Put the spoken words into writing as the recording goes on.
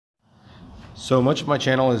So much of my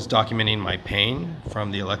channel is documenting my pain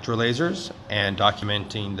from the electrolasers and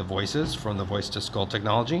documenting the voices from the voice-to-skull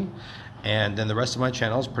technology. And then the rest of my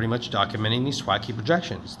channel is pretty much documenting these Twacky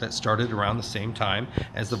projections that started around the same time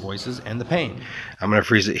as the voices and the pain. I'm going to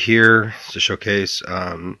freeze it here to showcase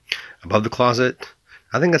above the closet.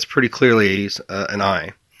 I think that's pretty clearly an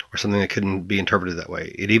eye, or something that couldn't be interpreted that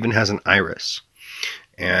way. It even has an iris,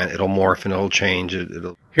 and it'll morph and it'll change.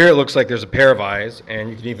 Here it looks like there's a pair of eyes, and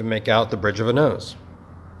you can even make out the bridge of a nose.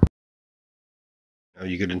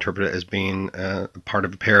 You could interpret it as being a part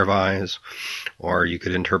of a pair of eyes, or you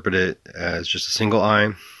could interpret it as just a single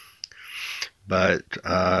eye. But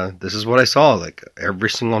this is what I saw like every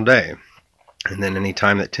single day. And then any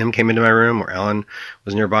time that Tim came into my room or Alan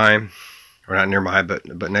was nearby, or not nearby,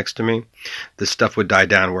 but next to me, this stuff would die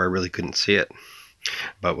down where I really couldn't see it.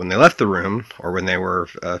 But when they left the room, or when they were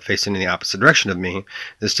facing in the opposite direction of me,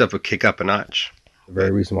 this stuff would kick up a notch. The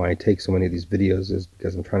very reason why I take so many of these videos is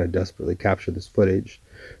because I'm trying to desperately capture this footage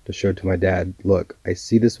to show to my dad, look, I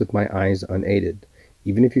see this with my eyes unaided.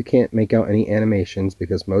 Even if you can't make out any animations,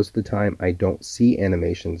 because most of the time I don't see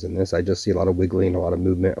animations in this, I just see a lot of wiggling, a lot of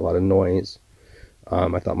movement, a lot of noise.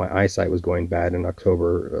 I thought my eyesight was going bad in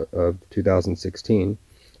October of 2016, and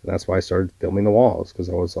that's why I started filming the walls, because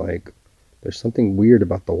I was like, there's something weird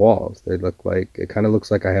about the walls. They look like, it kind of looks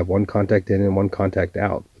like I have one contact in and one contact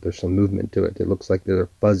out, but there's some movement to it. It looks like they're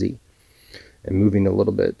fuzzy and moving a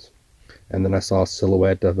little bit. And then I saw a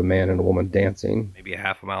silhouette of a man and a woman dancing. Maybe a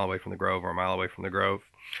half a mile away from the Grove, or a mile away from the Grove.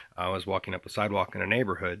 I was walking up a sidewalk in a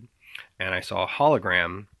neighborhood, and I saw a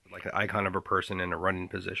hologram, like an icon of a person in a running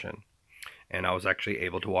position. And I was actually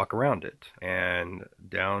able to walk around it. And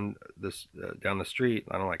down the street,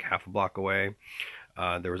 I don't know, like half a block away,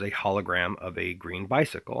 there was a hologram of a green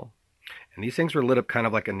bicycle. And these things were lit up kind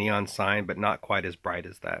of like a neon sign, but not quite as bright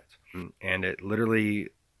as that. And it literally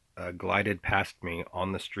glided past me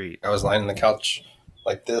on the street. I was lying on the couch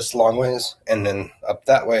like this, long ways, and then up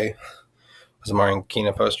that way was a Mario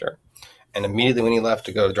Kina poster. And immediately when he left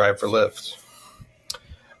to go drive for Lyft,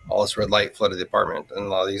 all this red light flooded the apartment. And a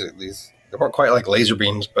lot of these they weren't quite like laser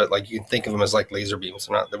beams, but like you can think of them as like laser beams.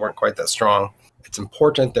 They weren't quite that strong. It's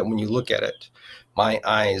important that when you look at it, my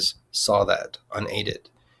eyes saw that unaided.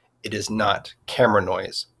 It is not camera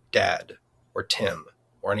noise, Dad, or Tim,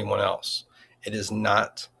 or anyone else. It is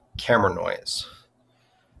not camera noise.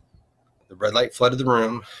 The red light flooded the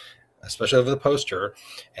room, especially over the poster,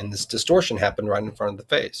 and this distortion happened right in front of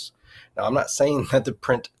the face. Now, I'm not saying that the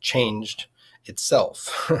print changed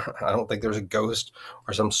itself. I don't think there's a ghost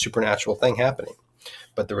or some supernatural thing happening.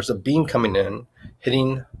 But there was a beam coming in,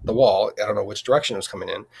 hitting the wall. I don't know which direction it was coming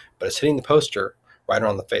in, but it's hitting the poster right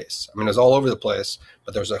around the face. I mean, it was all over the place,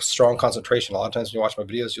 but there was a strong concentration. A lot of times when you watch my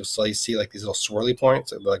videos, you'll see like these little swirly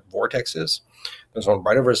points, like vortexes. There's one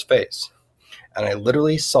right over his face. And I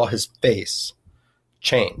literally saw his face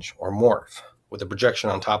change or morph with a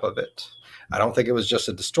projection on top of it. I don't think it was just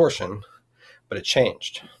a distortion, but it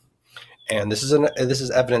changed. And this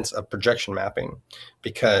is evidence of projection mapping,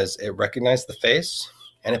 because it recognized the face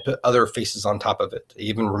and it put other faces on top of it. It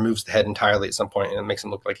even removes the head entirely at some point, and it makes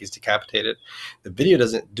him look like he's decapitated. The video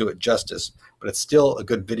doesn't do it justice, but it's still a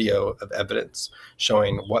good video of evidence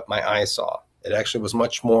showing what my eyes saw. It actually was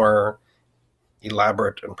much more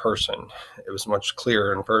elaborate in person. It was much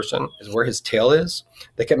clearer in person. Is where his tail is.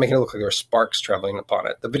 They kept making it look like there were sparks traveling upon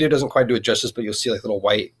it. The video doesn't quite do it justice, but you'll see like little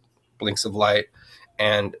white blinks of light,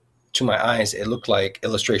 and to my eyes, it looked like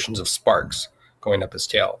illustrations of sparks going up his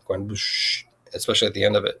tail, going whoosh, especially at the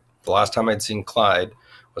end of it. The last time I'd seen Clyde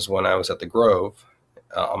was when I was at the Grove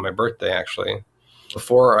on my birthday, actually.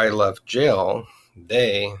 Before I left jail,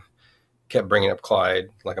 they kept bringing up Clyde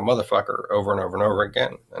like a motherfucker over and over and over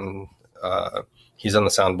again. And he's on the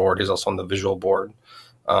soundboard. He's also on the visual board.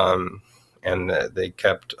 And they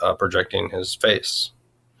kept projecting his face.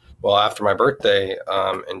 Well, after my birthday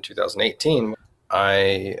in 2018,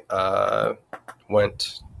 I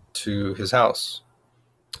went to his house,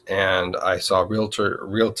 and I saw a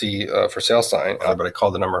realty for sale sign, but I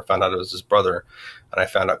called the number, found out it was his brother, and I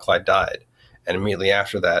found out Clyde died. And immediately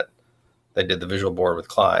after that, they did the visual board with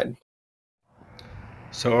Clyde.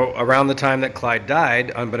 So around the time that Clyde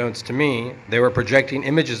died, unbeknownst to me, they were projecting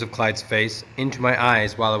images of Clyde's face into my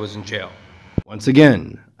eyes while I was in jail. Once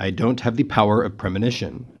again, I don't have the power of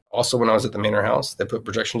premonition. Also, when I was at the Manor House, they put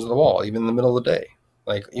projections on the wall, even in the middle of the day.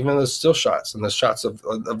 Like, even those still shots and the shots of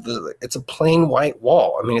the, it's a plain white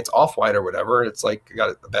wall. I mean, it's off-white or whatever. It's like,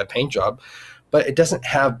 got a bad paint job, but it doesn't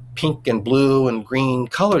have pink and blue and green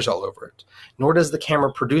colors all over it. Nor does the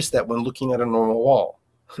camera produce that when looking at a normal wall.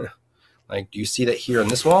 Like, do you see that here on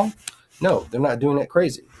this wall? No, they're not doing it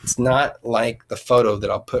crazy. It's not like the photo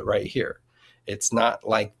that I'll put right here. It's not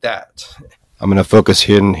like that. I'm going to focus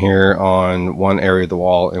in here on one area of the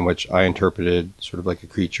wall in which I interpreted sort of like a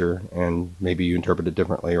creature, and maybe you interpret it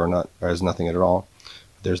differently or not, or as nothing at all.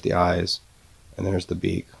 There's the eyes, and there's the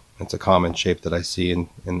beak. It's a common shape that I see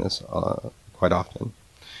in this quite often,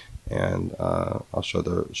 and I'll show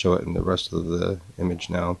it in the rest of the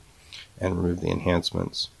image now, and remove the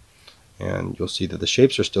enhancements, and you'll see that the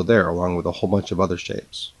shapes are still there along with a whole bunch of other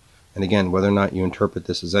shapes. And again, whether or not you interpret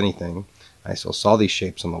this as anything, I still saw these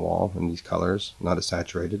shapes on the wall in these colors, not as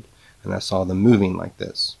saturated, and I saw them moving like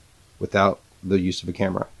this without the use of a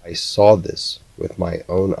camera. I saw this with my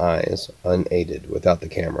own eyes, unaided, without the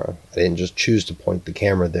camera. I didn't just choose to point the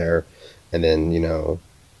camera there and then, in a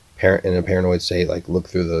paranoid state, like look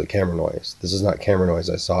through the camera noise. This is not camera noise.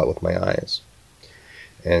 I saw it with my eyes.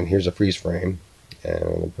 And here's a freeze frame, and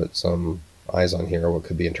I'm going to put some eyes on here, what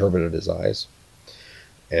could be interpreted as eyes.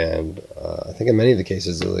 And I think in many of the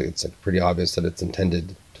cases, it's pretty obvious that it's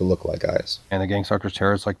intended to look like eyes. And the Gangstalkers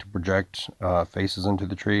terrorists like to project faces into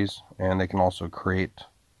the trees, and they can also create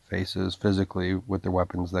faces physically with their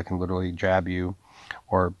weapons that can literally jab you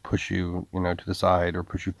or push you, to the side, or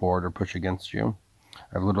push you forward, or push against you.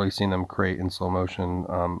 I've literally seen them create in slow motion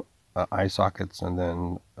eye sockets, and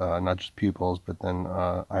then not just pupils, but then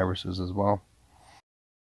irises as well.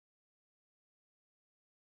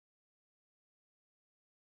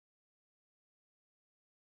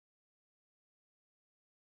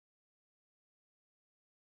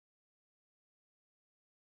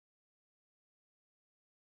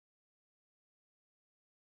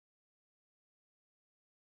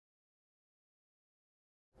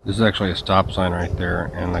 This is actually a stop sign right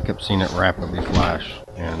there, and I kept seeing it rapidly flash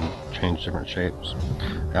and change different shapes.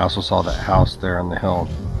 I also saw that house there on the hill.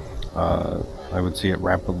 I would see it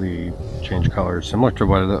rapidly change colors, similar to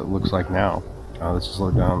what it looks like now. This is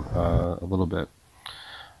slowed down a little bit,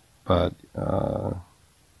 but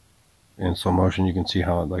in slow motion you can see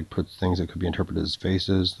how it puts things that could be interpreted as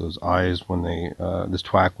faces. Those eyes, when this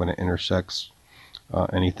Twack, when it intersects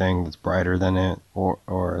anything that's brighter than it,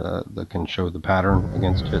 or that can show the pattern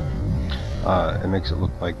against it, it makes it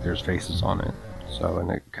look like there's faces on it. So, and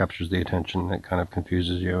it captures the attention, it kind of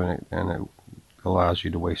confuses you, and it allows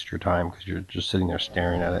you to waste your time because you're just sitting there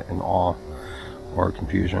staring at it in awe or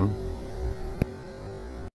confusion.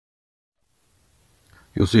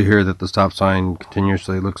 You'll see here that the stop sign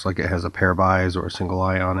continuously looks like it has a pair of eyes or a single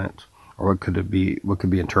eye on it, or what could be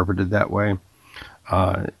interpreted that way.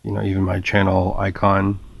 Even my channel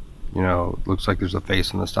icon, looks like there's a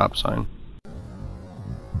face in the stop sign.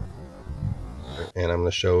 And I'm going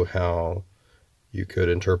to show how you could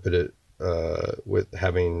interpret it with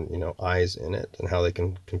having, eyes in it, and how they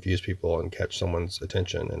can confuse people and catch someone's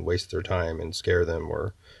attention and waste their time and scare them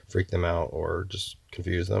or freak them out or just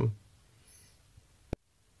confuse them.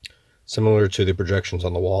 Similar to the projections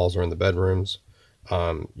on the walls or in the bedrooms,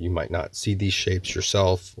 you might not see these shapes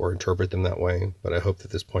yourself or interpret them that way, but I hope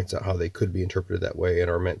that this points out how they could be interpreted that way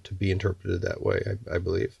and are meant to be interpreted that way, I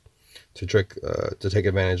believe, to take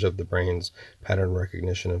advantage of the brain's pattern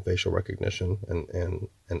recognition and facial recognition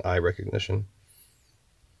and eye recognition.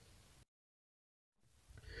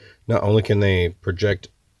 Not only can they project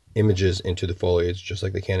images into the foliage, just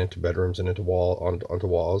like they can into bedrooms and onto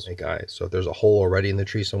walls, make eyes. So if there's a hole already in the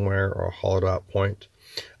tree somewhere, or a hollowed out point,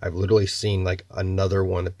 I've literally seen another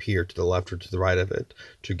one appear to the left or to the right of it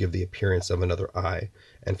to give the appearance of another eye,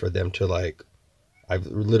 and for them to I've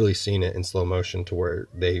literally seen it in slow motion to where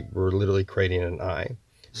they were literally creating an eye.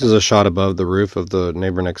 This is a shot above the roof of the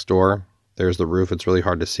neighbor next door. There's the roof. It's really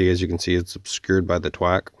hard to see. As you can see, it's obscured by the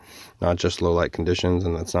Twack, not just low light conditions,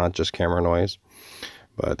 and that's not just camera noise.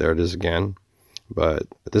 But there it is again. But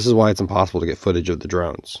this is why it's impossible to get footage of the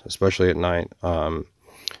drones, especially at night,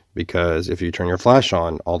 because if you turn your flash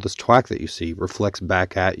on, all this Twack that you see reflects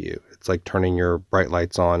back at you. It's like turning your bright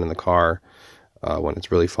lights on in the car when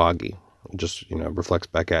it's really foggy. It just reflects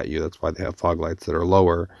back at you. That's why they have fog lights that are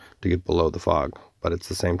lower, to get below the fog. But it's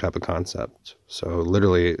the same type of concept. So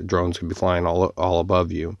literally, drones could be flying all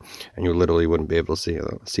above you, and you literally wouldn't be able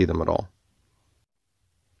to see them at all.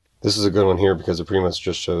 This is a good one here because it pretty much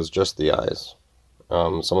just shows just the eyes.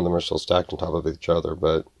 Some of them are still stacked on top of each other,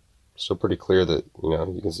 but still pretty clear that,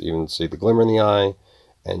 you can even see the glimmer in the eye,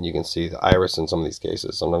 and you can see the iris in some of these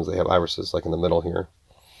cases. Sometimes they have irises like in the middle here.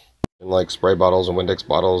 And spray bottles and Windex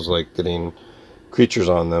bottles, getting creatures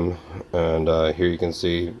on them. And here you can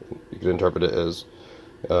see, you can interpret it as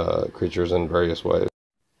creatures in various ways.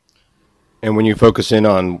 And when you focus in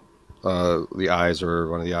on the eyes or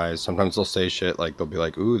one of the eyes, sometimes they'll say shit they'll be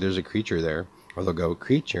like, ooh, there's a creature there, or they'll go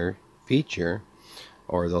creature, feature,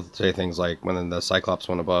 or they'll say things like, when the Cyclops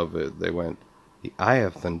went above, they went, the Eye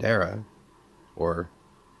of Thundera, or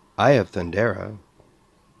Eye of Thundera.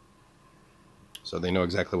 So they know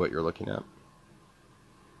exactly what you're looking at.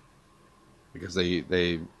 Because they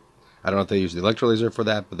I don't know if they use the electrolaser for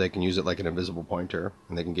that, but they can use it like an invisible pointer,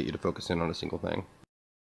 and they can get you to focus in on a single thing.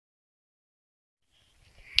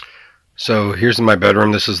 So here's in my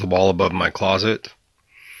bedroom. This is the wall above my closet.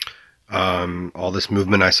 All this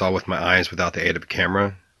movement I saw with my eyes without the aid of a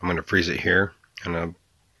camera. I'm going to freeze it here and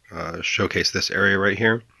showcase this area right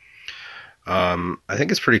here. I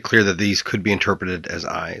think it's pretty clear that these could be interpreted as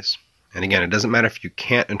eyes. And again, it doesn't matter if you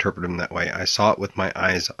can't interpret them that way. I saw it with my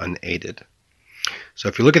eyes unaided. So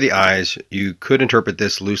if you look at the eyes, you could interpret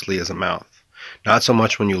this loosely as a mouth. Not so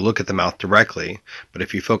much when you look at the mouth directly, but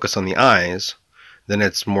if you focus on the eyes, then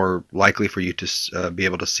it's more likely for you to be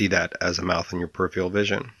able to see that as a mouth in your peripheral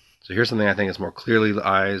vision. So here's something I think is more clearly the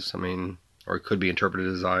eyes, or it could be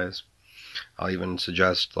interpreted as eyes. I'll even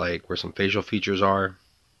suggest like where some facial features are.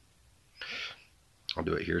 I'll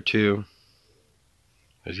do it here too.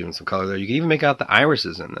 There's even some color there. You can even make out the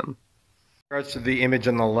irises in them. In regards to the image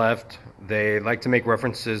on the left, they like to make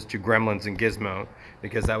references to Gremlins and Gizmo,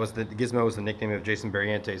 because Gizmo was the nickname of Jason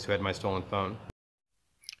Barrientos, who had my stolen phone.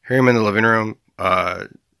 Here I'm in the living room,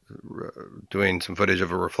 doing some footage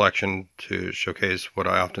of a reflection to showcase what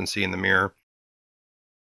I often see in the mirror.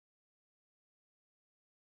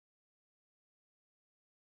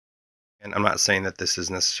 And I'm not saying that this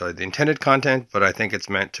is necessarily the intended content, but I think it's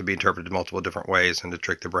meant to be interpreted multiple different ways and to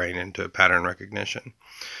trick the brain into pattern recognition.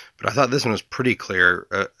 But I thought this one was pretty clear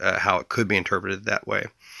how it could be interpreted that way.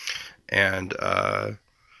 And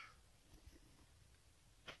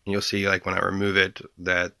you'll see, like when I remove it,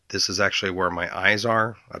 that this is actually where my eyes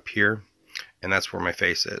are, up here, and that's where my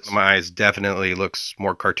face is. My eyes definitely looks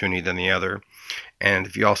more cartoony than the other. And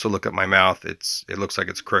if you also look at my mouth, it looks like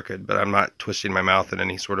it's crooked, but I'm not twisting my mouth in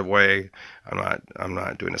any sort of way. I'm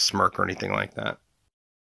not doing a smirk or anything like that.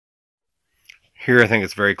 Here I think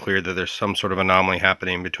it's very clear that there's some sort of anomaly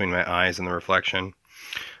happening between my eyes and the reflection,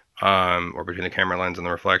 or between the camera lens and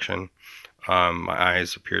the reflection. My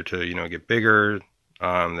eyes appear to, get bigger.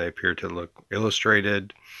 They appear to look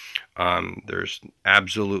illustrated. There's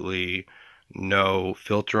absolutely no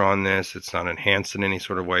filter on this. It's not enhanced in any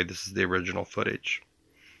sort of way. This is the original footage.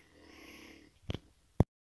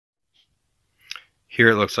 Here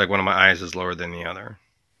it looks like one of my eyes is lower than the other.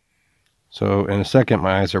 So in a second,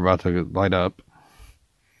 my eyes are about to light up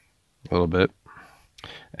a little bit.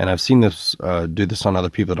 And I've seen this do this on other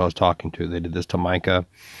people that I was talking to. They did this to Micah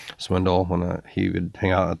Swindle when he would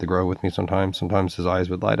hang out at the Grove with me sometimes. Sometimes his eyes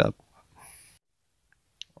would light up.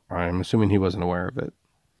 I'm assuming he wasn't aware of it.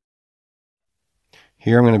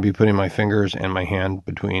 Here I'm going to be putting my fingers and my hand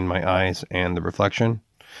between my eyes and the reflection.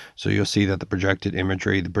 So you'll see that the projected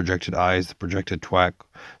imagery, the projected eyes, the projected twack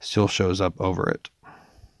still shows up over it.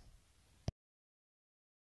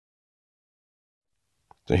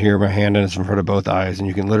 So here my hand is in front of both eyes, and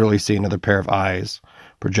you can literally see another pair of eyes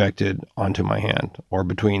projected onto my hand, or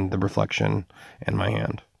between the reflection and my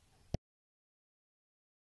hand.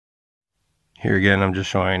 Here again, I'm just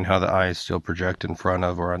showing how the eyes still project in front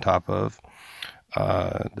of or on top of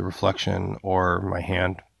the reflection or my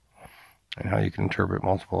hand, and how you can interpret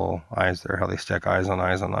multiple eyes there, how they stack eyes on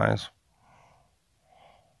eyes on eyes.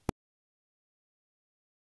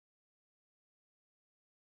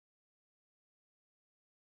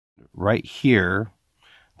 Right here,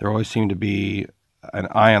 there always seemed to be an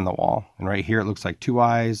eye on the wall, and right here it looks like two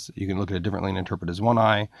eyes. You can look at it differently and interpret it as one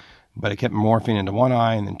eye, but it kept morphing into one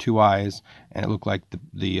eye and then two eyes, and it looked like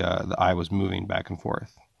the eye was moving back and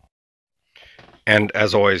forth. And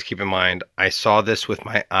as always, keep in mind, I saw this with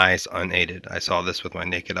my eyes unaided. I saw this with my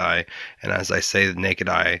naked eye. And as I say the naked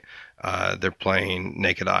eye, they're playing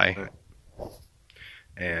naked eye.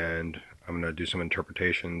 And I'm going to do some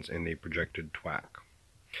interpretations in the projected twack.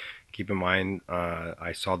 Keep in mind,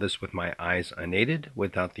 I saw this with my eyes unaided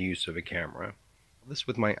without the use of a camera. This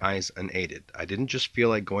with my eyes unaided. I didn't just feel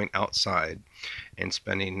like going outside and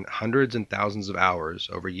spending hundreds and thousands of hours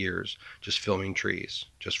over years just filming trees,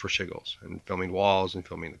 just for shiggles, and filming walls, and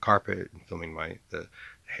filming the carpet, and filming the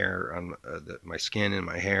hair on my skin and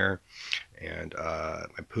my hair, and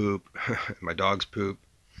my poop, my dog's poop.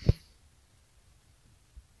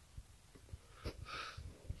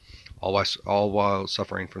 All while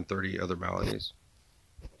suffering from 30 other maladies.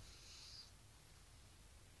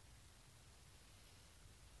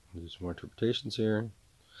 Do some more interpretations here.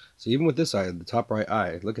 So even with this eye, the top right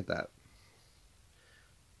eye, look at that.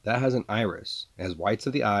 That has an iris. It has whites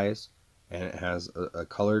of the eyes, and it has a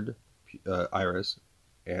colored iris,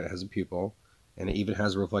 and it has a pupil, and it even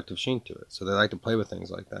has a reflective sheen to it. So they like to play with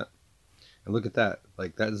things like that. And look at that.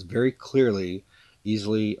 Like, that is very clearly,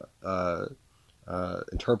 easily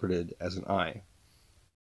interpreted as an eye.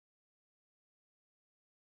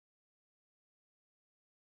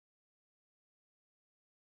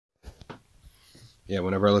 Yeah,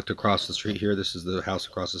 whenever I looked across the street here, this is the house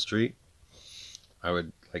across the street, I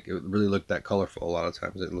would, like, it really looked that colorful. A lot of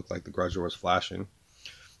times it looked like the garage door was flashing.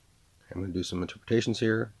 I'm going to do some interpretations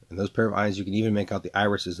here. And those pair of eyes, you can even make out the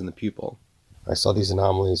irises in the pupil. I saw these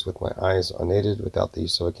anomalies with my eyes unaided without the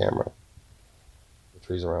use of a camera. The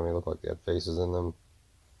trees around me looked like they had faces in them.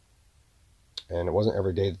 And it wasn't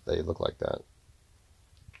every day that they looked like that.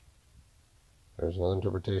 There's another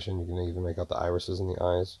interpretation. You can even make out the irises in the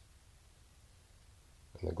eyes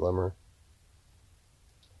and the glimmer.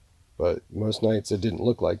 But most nights it didn't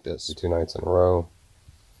look like this. 2 nights in a row.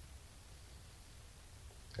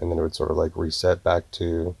 And then it would sort of like reset back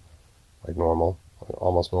to like normal, like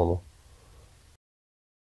almost normal.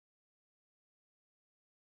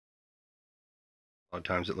 A lot of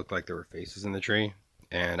times it looked like there were faces in the tree.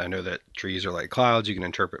 And I know that trees are like clouds. You can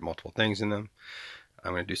interpret multiple things in them.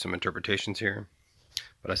 I'm going to do some interpretations here.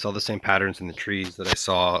 But I saw the same patterns in the trees that I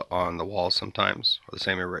saw on the walls sometimes, or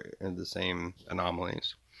the same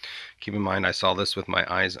anomalies. Keep in mind, I saw this with my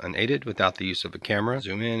eyes unaided without the use of a camera.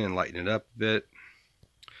 Zoom in and lighten it up a bit.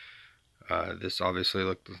 This obviously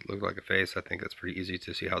looked like a face. I think that's pretty easy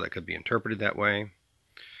to see how that could be interpreted that way.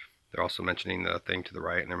 They're also mentioning the thing to the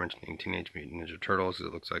right, and they're mentioning Teenage Mutant Ninja Turtles.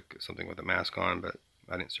 It looks like something with a mask on, but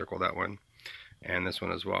I didn't circle that one. And this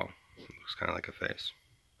one as well. It looks kind of like a face.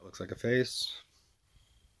 It looks like a face.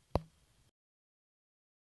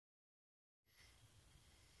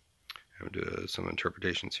 I'm going to do some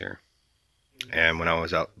interpretations here. And when I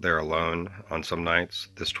was out there alone on some nights,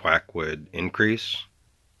 this twack would increase.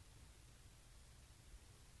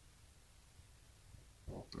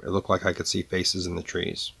 It looked like I could see faces in the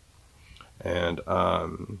trees. And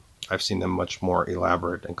I've seen them much more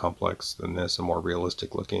elaborate and complex than this, and more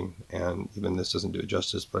realistic looking. And even this doesn't do it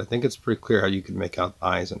justice, but I think it's pretty clear how you can make out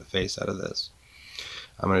eyes and a face out of this.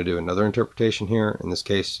 I'm going to do another interpretation here. In this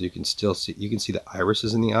case, you can still see, you can see the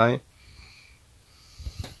irises in the eye.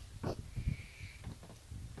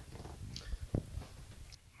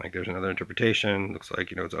 Like there's another interpretation. Looks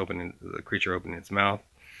like, it's opening, the creature opening its mouth.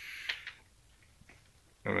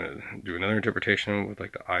 I'm going to do another interpretation with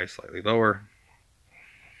like the eye slightly lower.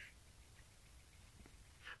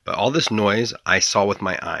 But all this noise I saw with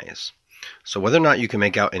my eyes. So whether or not you can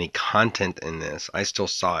make out any content in this, I still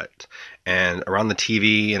saw it. And around the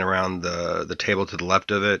TV and around the table to the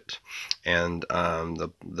left of it, and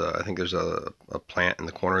I think there's a plant in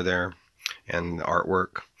the corner there, and the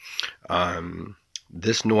artwork.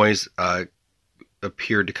 This noise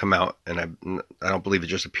appeared to come out, and I don't believe it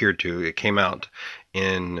just appeared to. It came out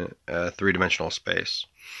in three-dimensional space.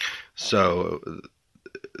 So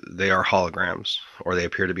they are holograms, or they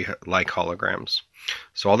appear to be like holograms.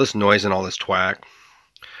 So all this noise and all this twack,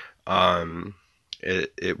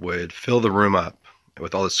 it would fill the room up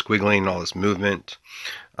with all this squiggling and all this movement.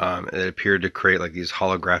 It appeared to create like these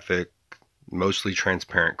holographic, mostly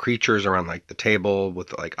transparent creatures around like the table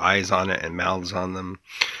with like eyes on it and mouths on them,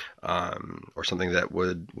 or something that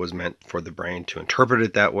was meant for the brain to interpret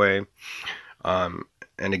it that way. And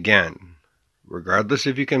again, regardless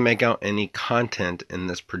if you can make out any content in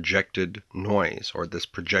this projected noise or this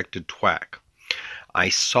projected twack, I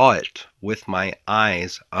saw it with my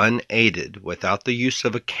eyes unaided without the use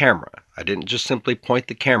of a camera. I didn't just simply point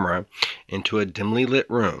the camera into a dimly lit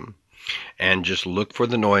room and just look for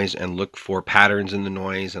the noise and look for patterns in the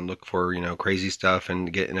noise and look for, crazy stuff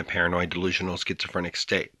and get in a paranoid, delusional, schizophrenic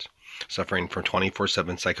state, suffering from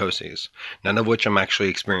 24/7 psychoses, none of which I'm actually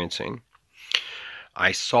experiencing.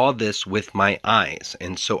 I saw this with my eyes,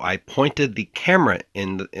 and so I pointed the camera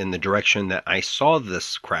in the direction that I saw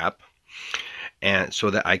this crap, and so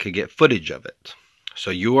that I could get footage of it. So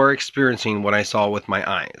you are experiencing what I saw with my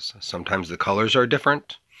eyes. Sometimes the colors are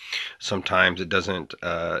different. Sometimes it doesn't,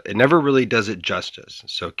 it never really does it justice.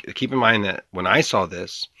 So keep in mind that when I saw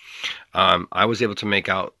this, I was able to make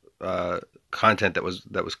out content that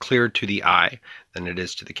was clearer to the eye than it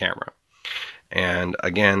is to the camera. And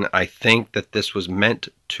again, I think that this was meant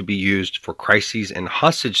to be used for crises and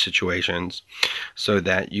hostage situations, so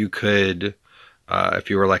that you could, if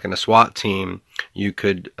you were like in a SWAT team, you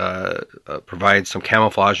could provide some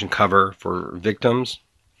camouflage and cover for victims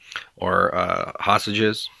or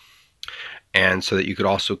hostages, and so that you could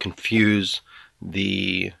also confuse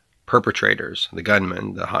the perpetrators, the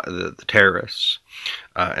gunmen, the terrorists,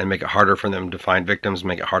 and make it harder for them to find victims,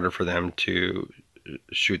 make it harder for them to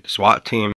shoot the SWAT team.